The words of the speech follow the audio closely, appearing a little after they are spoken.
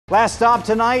Last stop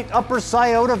tonight, Upper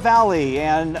Scioto Valley,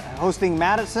 and hosting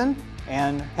Madison,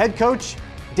 and head coach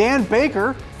Dan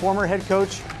Baker, former head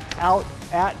coach out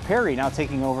at Perry, now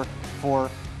taking over for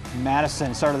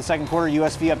Madison. Start of the second quarter,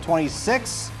 USV up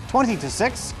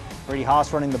 20-6. Brady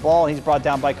Haas running the ball, and he's brought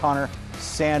down by Connor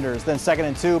Sanders. Then 2nd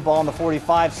and 2, ball on the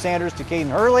 45, Sanders to Caden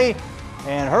Hurley,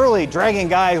 and Hurley dragging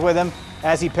guys with him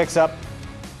as he picks up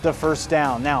the first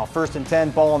down. Now 1st and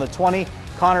 10, ball on the 20.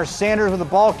 Connor Sanders with the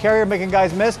ball carrier, making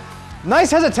guys miss. Nice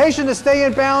hesitation to stay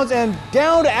in bounds and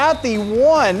down at the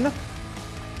 1.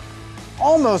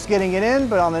 Almost getting it in,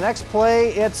 but on the next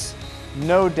play, it's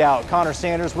no doubt Connor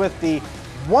Sanders with the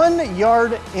 1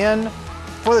 yard in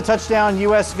for the touchdown.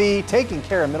 USV taking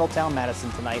care of Middletown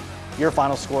Madison tonight. Your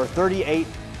final score 38-6.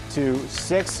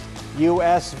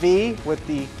 USV with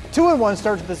the 2-1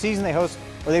 start to the season.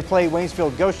 They play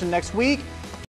Waynesfield Goshen next week.